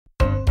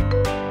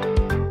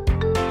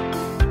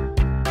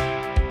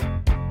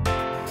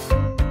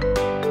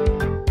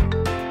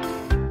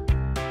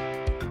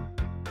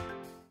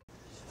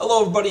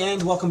Hello everybody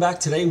and welcome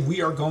back. Today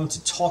we are going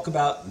to talk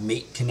about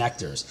mate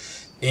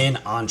connectors in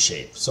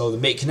Onshape. So the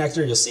mate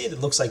connector, you'll see it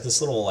looks like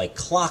this little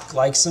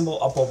clock-like symbol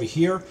up over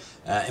here.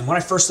 And when I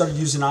first started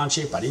using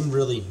Onshape, I didn't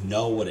really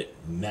know what it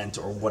meant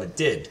or what it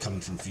did coming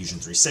from Fusion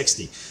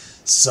 360.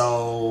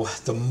 So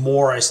the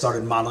more I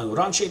started modeling with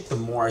Onshape, the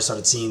more I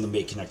started seeing the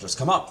mate connectors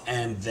come up,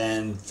 and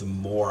then the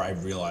more I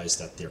realized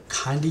that they're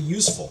kind of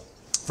useful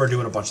for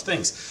doing a bunch of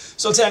things.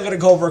 So today I'm going to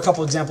go over a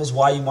couple examples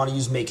why you want to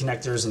use mate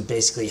connectors and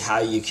basically how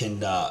you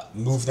can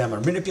move them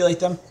or manipulate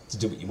them to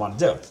do what you want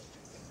to do.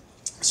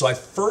 So I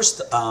first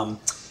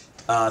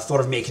thought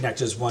of mate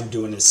connectors when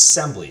doing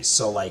assemblies.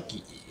 So like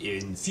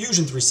in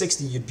Fusion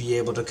 360, you'd be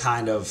able to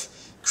kind of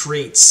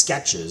create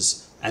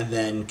sketches and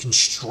then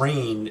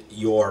constrain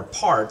your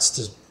parts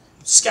to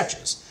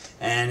sketches.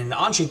 And in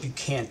Onshape, you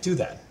can't do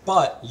that,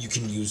 but you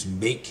can use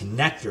mate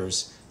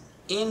connectors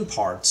in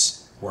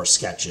parts or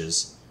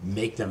sketches,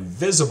 make them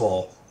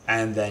visible,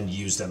 and then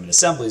use them in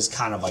assemblies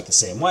kind of like the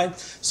same way.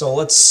 So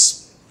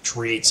let's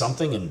create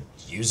something and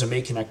use a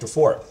mate connector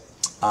for it.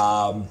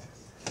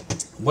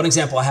 One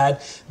example I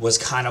had was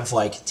kind of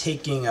like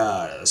taking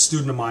a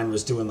student of mine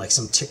was doing like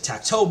some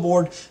tic-tac-toe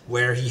board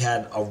where he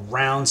had a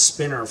round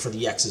spinner for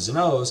the X's and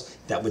O's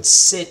that would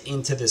sit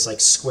into this like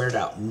squared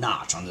out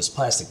notch on this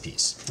plastic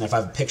piece. And if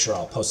I have a picture,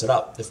 I'll post it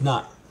up. If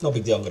not, no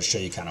big deal. I'm going to show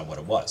you kind of what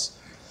it was.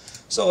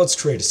 So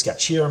let's create a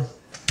sketch here.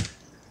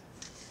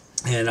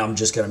 And I'm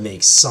just going to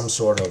make some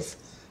sort of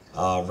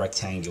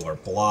rectangular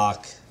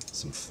block,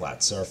 some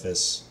flat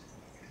surface.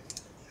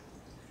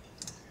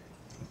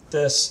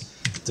 This.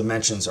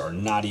 Dimensions are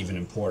not even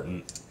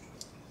important.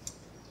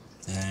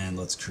 And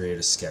let's create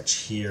a sketch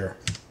here.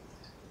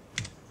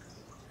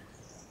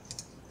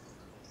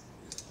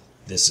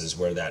 This is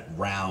where that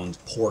round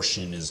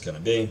portion is going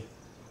to be.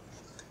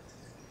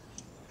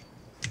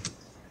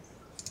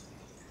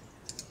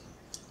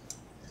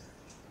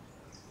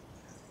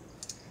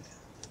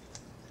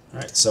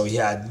 Alright, so he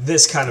had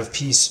this kind of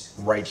piece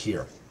right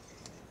here.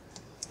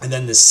 And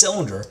then the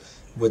cylinder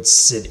would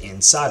sit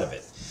inside of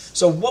it.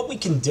 So what we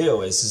can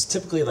do is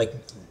typically like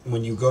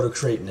when you go to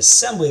create an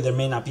assembly, there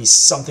may not be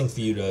something for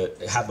you to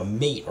have a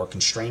mate or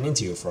constrain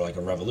into for like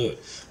a revolute.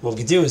 What we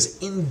can do is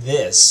in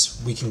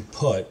this, we can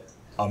put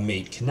a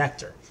mate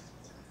connector.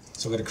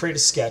 So I'm going to create a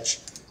sketch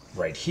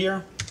right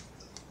here.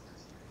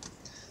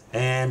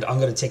 And I'm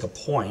going to take a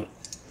point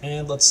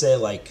and let's say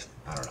like,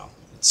 I don't know,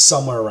 it's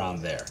somewhere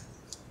around there.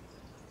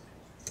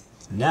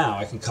 Now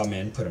I can come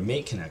in, put a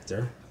mate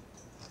connector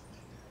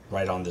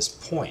right on this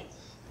point.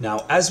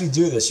 Now, as we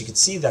do this, you can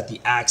see that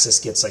the axis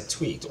gets like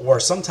tweaked, or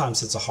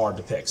sometimes it's hard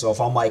to pick. So if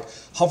I'm like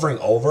hovering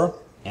over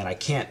and I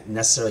can't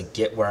necessarily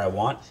get where I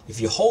want, if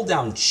you hold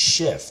down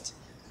Shift,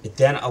 it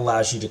then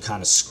allows you to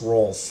kind of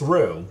scroll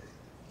through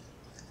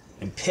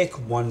and pick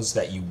ones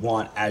that you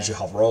want as you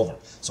hover over.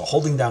 So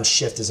holding down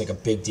Shift is like a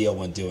big deal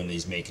when doing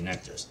these mate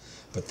connectors.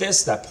 But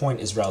that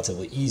point is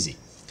relatively easy.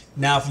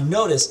 Now, if you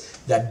notice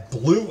that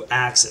blue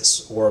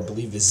axis, or I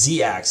believe the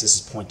Z axis,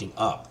 is pointing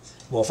up.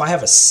 Well, if I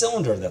have a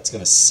cylinder that's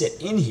going to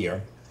sit in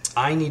here,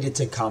 I need it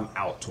to come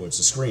out towards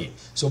the screen.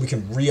 So we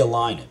can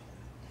realign it.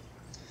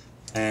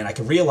 And I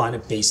can realign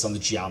it based on the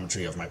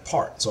geometry of my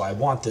part. So I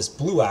want this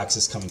blue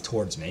axis coming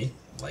towards me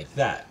like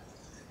that.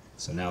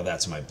 So now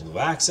that's my blue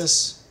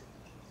axis.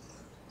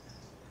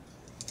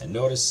 And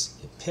notice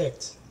it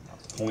picked, not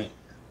the point.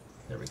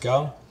 There we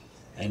go.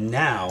 And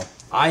now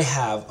I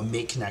have a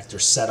mate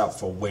connector set up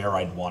for where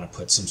I'd want to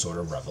put some sort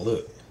of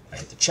revolute. I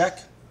hit the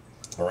check,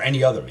 or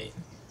any other mate.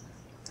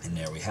 And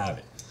there we have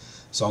it.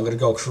 So I'm going to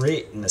go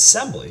create an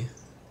assembly,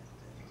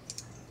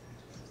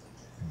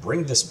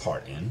 bring this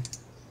part in,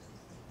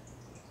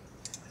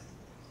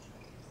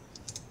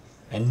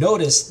 and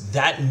notice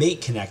that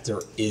mate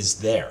connector is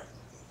there.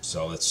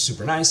 So that's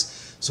super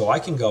nice. So I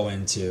can go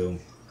into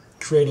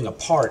creating a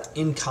part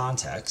in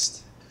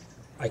context.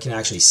 I can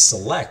actually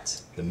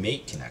select the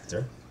mate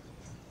connector,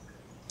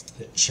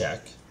 hit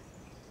check,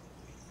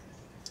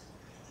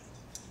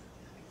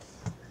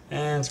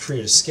 and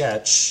create a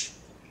sketch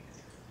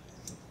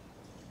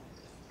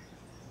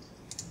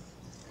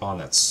on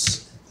that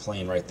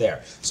plane right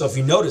there. So if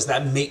you notice,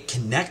 that mate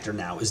connector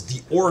now is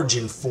the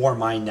origin for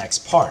my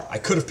next part. I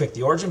could have picked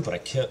the origin, but I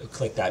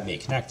clicked that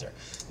mate connector.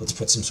 Let's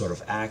put some sort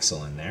of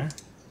axle in there.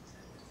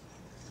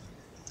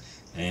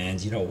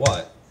 And you know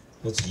what?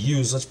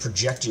 Let's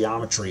project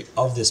geometry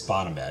of this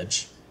bottom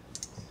edge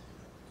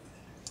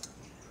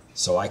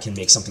so I can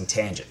make something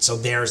tangent. So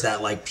there's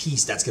that like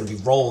piece that's going to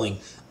be rolling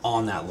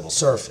on that little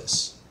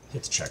surface.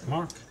 Hit the check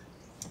mark.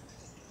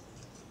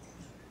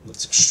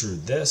 Let's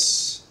extrude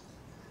this.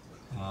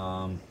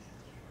 I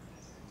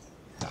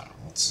don't know,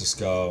 let's just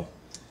go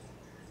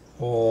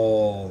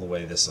all the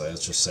way this way.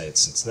 Let's just say it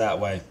sits that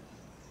way.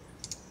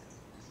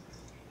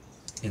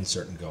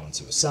 Insert and go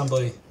into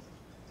assembly.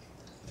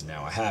 And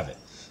now I have it.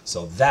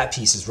 So that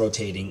piece is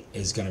rotating,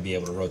 is going to be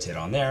able to rotate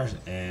on there.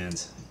 And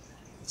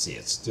let's see,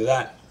 let's do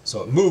that.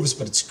 So it moves,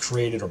 but it's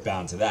created or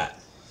bound to that.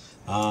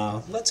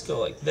 Let's go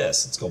like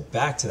this. Let's go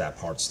back to that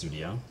part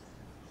studio.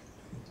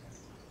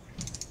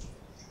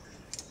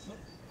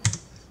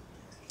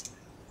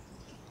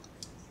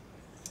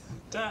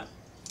 that.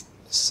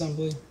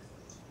 Assembly.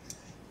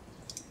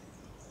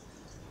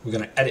 We're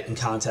going to edit in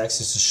context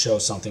just to show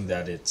something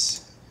that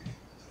it's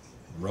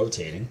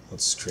rotating.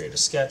 Let's create a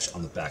sketch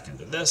on the back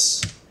end of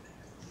this.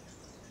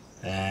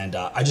 And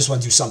I just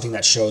want to do something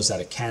that shows that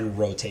it can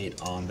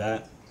rotate on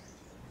that.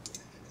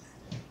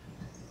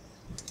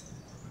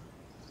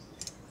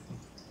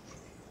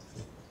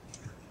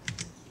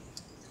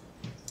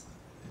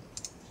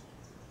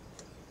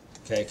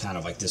 Okay, kind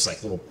of like this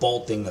little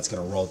bolt thing that's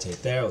going to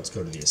rotate there. Let's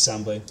go to the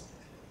assembly.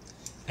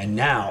 And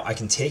now I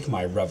can take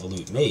my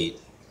Revolute mate,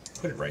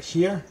 put it right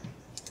here,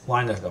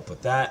 line it up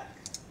with that,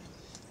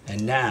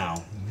 and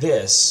now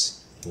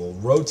this will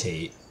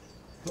rotate.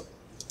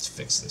 Let's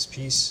fix this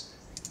piece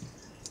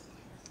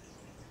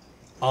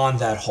on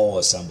that whole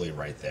assembly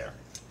right there.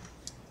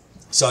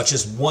 So it's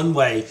just one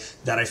way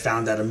that I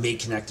found that a mate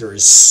connector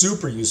is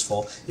super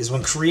useful, is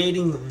when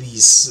creating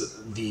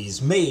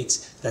these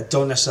mates that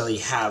don't necessarily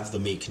have the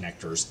mate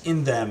connectors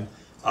in them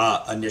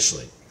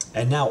initially.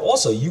 And now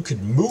also you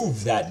could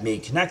move that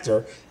mate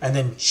connector and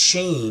then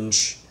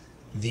change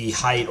the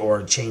height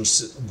or change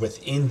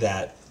within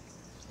that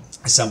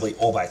assembly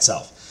all by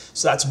itself.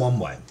 So that's one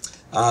way.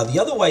 The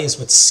other way is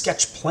with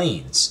sketch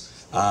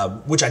planes,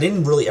 which I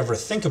didn't really ever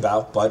think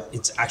about, but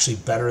it's actually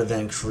better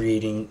than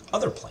creating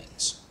other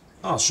planes.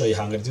 I'll show you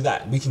how I'm going to do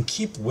that. We can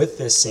keep with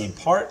this same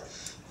part.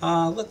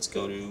 Let's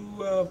go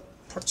to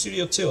Part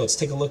Studio 2. Let's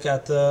take a look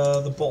at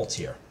the bolt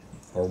here,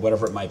 or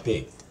whatever it might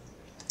be.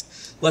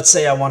 Let's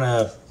say I want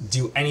to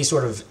do any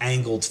sort of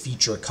angled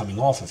feature coming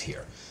off of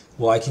here.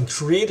 Well, I can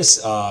create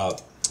a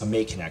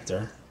mate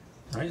connector,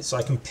 right? So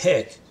I can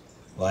pick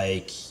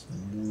like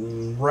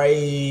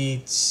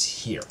right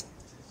here,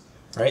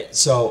 right?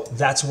 So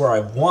that's where I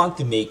want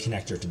the mate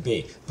connector to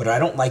be, but I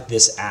don't like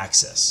this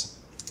axis.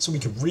 So we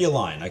could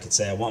realign. I could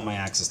say I want my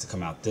axis to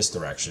come out this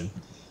direction.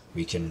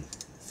 We can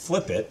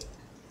flip it,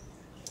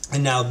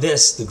 and now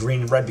this, the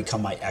green and red,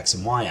 become my X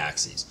and Y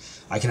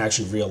axes. I can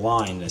actually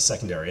realign the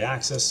secondary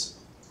axis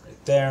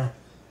right there,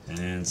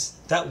 and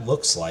that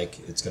looks like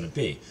it's going to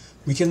be.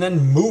 We can then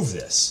move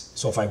this.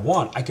 So if I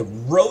want, I could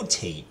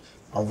rotate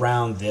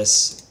around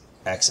this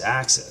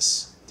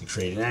X-axis to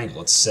create an angle.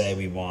 Let's say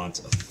we want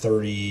a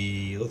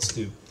 30, let's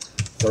do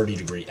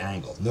 30-degree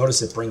angle.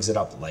 Notice it brings it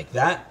up like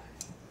that.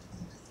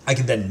 I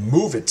can then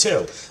move it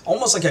too,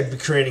 almost like I'd be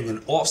creating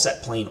an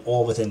offset plane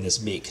all within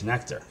this mate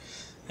connector.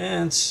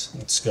 And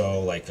let's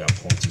go like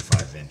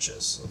 0.25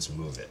 inches. Let's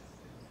move it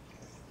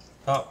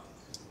up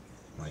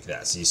like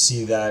that. So you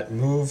see that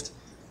moved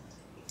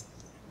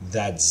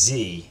that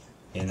Z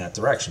in that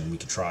direction. We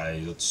could try,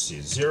 let's see,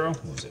 0,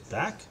 moves it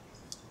back.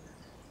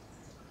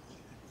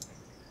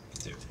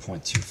 Do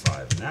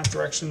 0.25 in that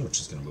direction, which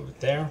is going to move it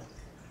there.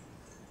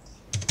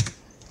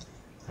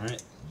 All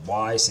right,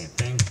 Y, same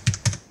thing.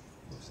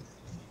 Moves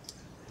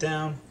it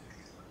down.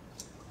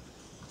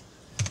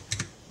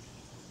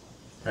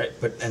 All right,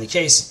 but in any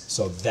case,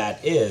 so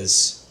that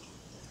is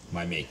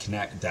my mate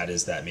connect. That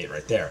is that mate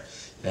right there.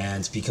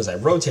 And because I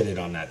rotated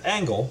on that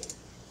angle,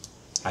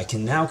 I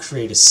can now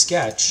create a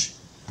sketch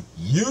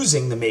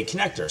using the mate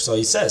connector. So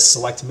he says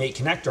select mate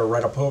connector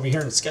right up over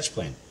here in the sketch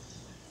plane.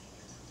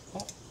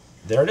 Well,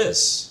 there it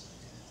is.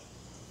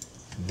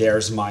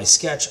 There's my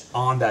sketch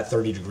on that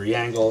 30-degree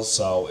angle.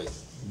 So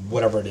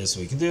whatever it is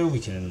we can do, we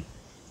can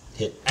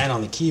hit N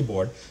on the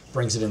keyboard,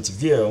 brings it into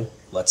view.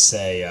 Let's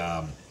say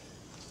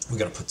we're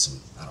going to put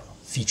some, I don't know,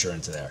 feature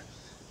into there.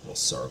 A little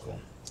circle.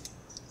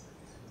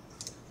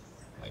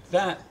 Like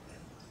that.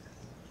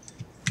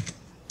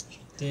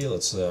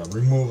 Let's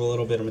remove a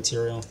little bit of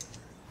material.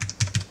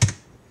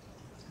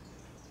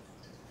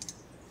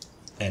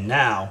 And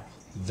now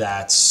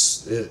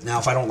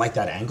if I don't like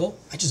that angle,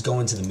 I just go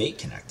into the mate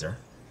connector.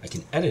 I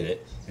can edit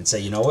it and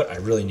say, you know what, I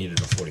really needed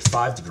a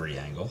 45-degree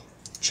angle.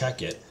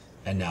 Check it,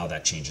 and now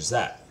that changes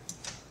that.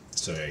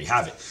 So there you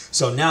have it.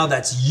 So now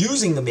that's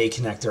using the mate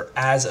connector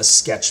as a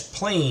sketch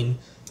plane,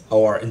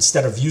 or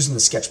instead of using the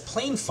sketch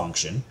plane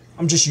function,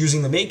 I'm just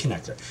using the mate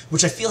connector,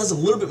 which I feel has a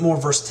little bit more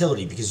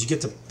versatility because you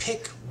get to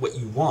pick what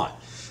you want.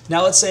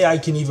 Now let's say I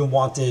can even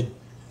wanted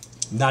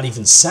not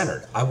even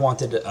centered. I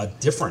wanted a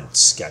different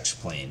sketch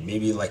plane,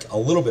 maybe like a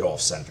little bit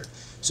off centered.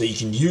 So you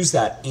can use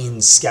that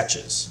in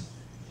sketches,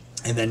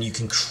 and then you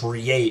can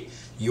create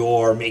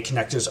your mate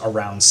connectors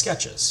around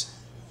sketches.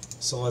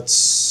 So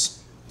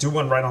let's do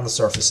one right on the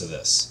surface of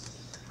this.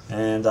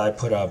 And I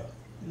put a,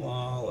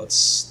 well,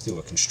 let's do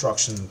a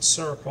construction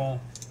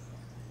circle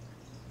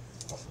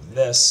off of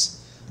this.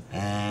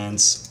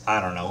 And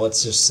I don't know,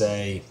 let's just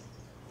say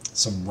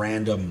some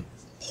random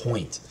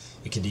point.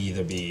 It could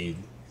either be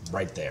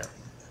right there.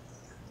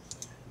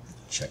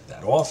 Check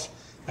that off.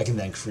 I can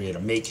then create a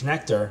mate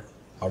connector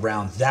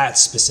around that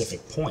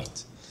specific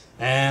point.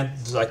 And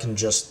I can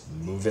just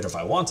move it if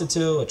I wanted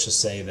to. Let's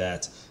just say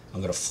that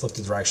I'm going to flip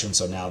the direction,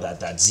 so now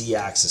that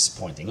Z-axis is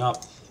pointing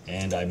up,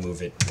 and I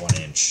move it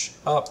 1 inch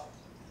up.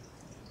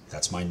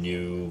 That's my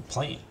new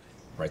plane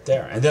right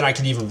there. And then I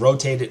can even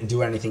rotate it and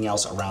do anything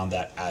else around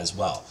that as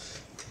well.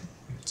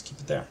 Let's keep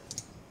it there.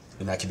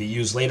 And that can be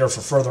used later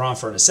for further on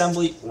for an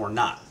assembly or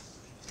not.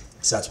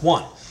 So that's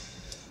one.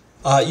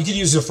 You could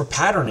use it for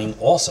patterning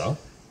also.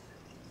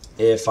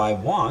 If I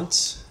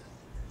want,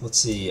 let's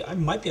see, I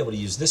might be able to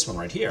use this one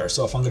right here.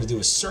 So if I'm going to do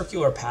a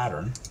circular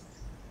pattern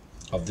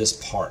of this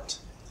part,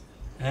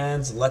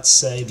 and let's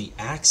say the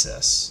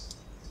axis,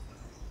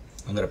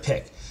 I'm going to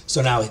pick.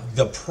 So now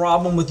the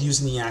problem with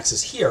using the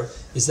axis here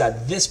is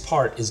that this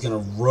part is going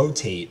to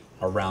rotate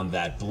around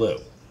that blue.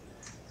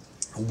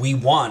 We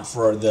want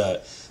for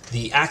the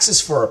axis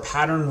for a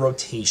pattern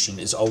rotation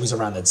is always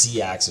around that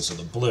z-axis or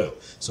the blue.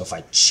 So if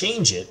I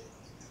change it,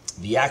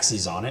 the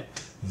axis on it,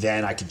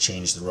 then I can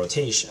change the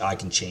rotation, I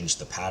can change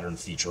the pattern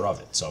feature of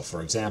it. So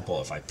for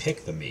example, if I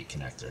pick the mate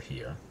connector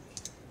here,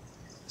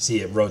 see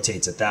it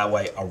rotates it that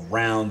way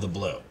around the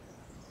blue.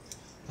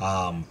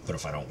 But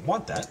if I don't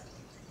want that,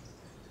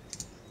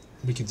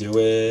 we could do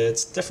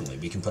it differently.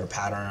 We can put a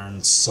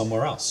pattern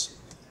somewhere else.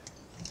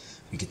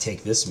 We could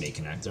take this mate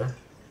connector,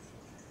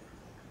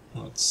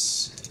 let's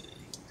see,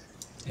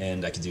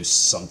 and I could do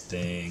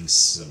something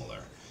similar.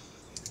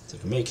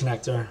 Take a mate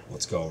connector,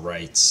 let's go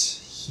right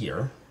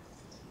here.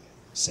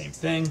 Same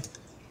thing.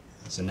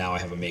 So now I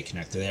have a mate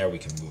connector there. We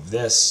can move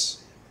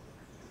this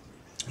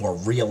or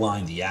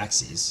realign the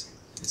axes.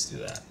 Let's do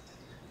that.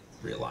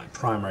 Realign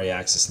primary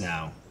axis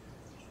now.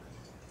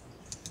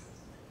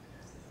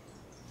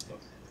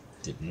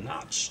 Did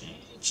not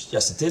change.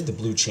 Yes, it did. The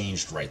blue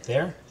changed right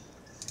there.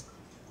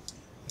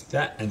 Like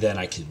that. And then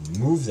I can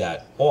move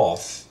that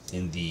off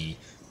in the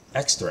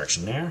X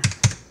direction there.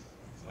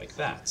 Like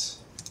that.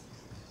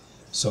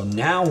 So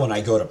now when I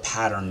go to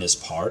pattern this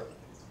part,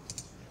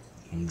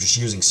 I'm just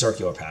using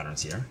circular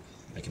patterns here.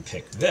 I can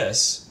pick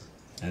this,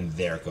 and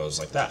there it goes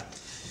like that.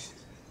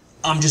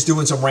 I'm just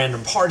doing some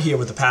random part here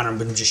with the pattern,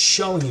 but I'm just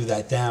showing you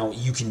that now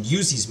you can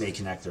use these mate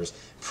connectors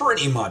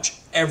pretty much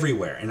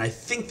everywhere. And I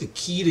think the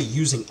key to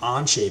using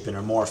Onshape in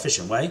a more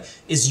efficient way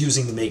is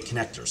using the mate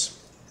connectors.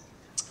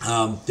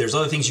 There's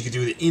other things you could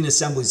do in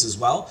assemblies as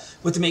well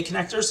with the mate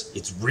connectors.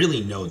 It's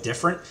really no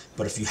different,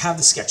 but if you have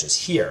the sketches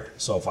here,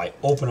 so if I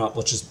open up,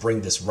 let's just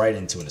bring this right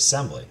into an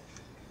assembly,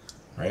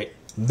 right?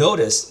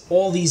 Notice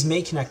all these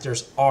mate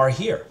connectors are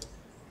here.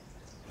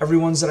 Every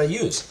ones that I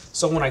use.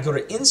 So when I go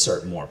to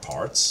insert more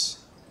parts,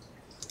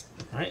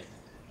 right?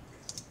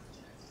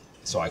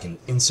 So I can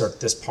insert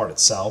this part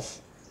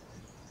itself,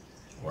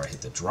 or I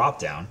hit the drop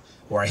down,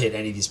 or I hit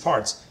any of these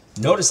parts.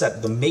 Notice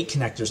that the mate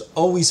connectors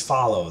always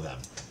follow them.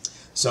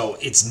 So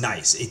it's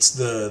nice. It's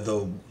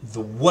the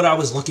what I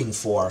was looking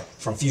for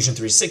from Fusion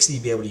 360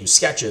 to be able to use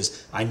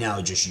sketches. I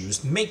now just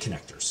use mate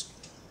connectors.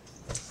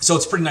 So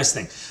it's a pretty nice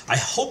thing. I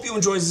hope you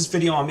enjoyed this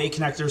video on mate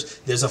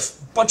connectors. There's a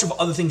bunch of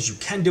other things you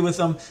can do with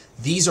them.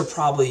 These are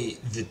probably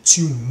the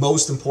two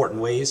most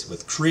important ways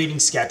with creating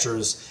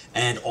sketches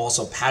and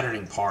also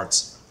patterning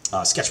parts,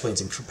 sketch planes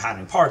and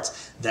patterning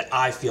parts that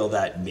I feel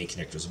that mate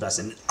connectors are best.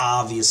 And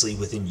obviously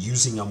within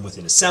using them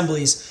within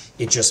assemblies,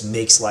 it just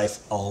makes life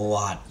a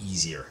lot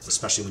easier,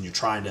 especially when you're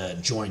trying to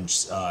join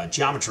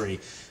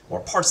geometry or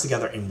parts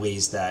together in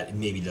ways that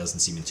maybe doesn't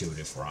seem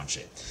intuitive for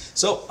Onshape.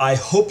 So I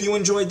hope you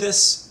enjoyed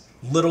this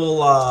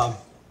little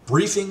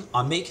briefing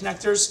on mate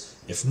connectors.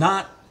 If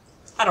not,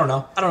 I don't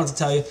know. I don't know what to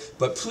tell you,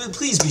 but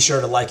please be sure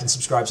to like and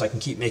subscribe so I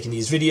can keep making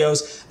these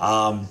videos.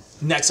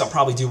 Next, I'll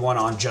probably do one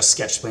on just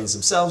sketch planes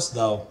themselves,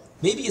 though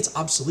maybe it's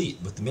obsolete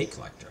with the mate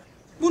connector.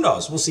 Who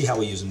knows? We'll see how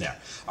we use them there.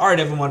 All right,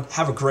 everyone.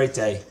 Have a great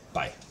day.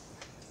 Bye.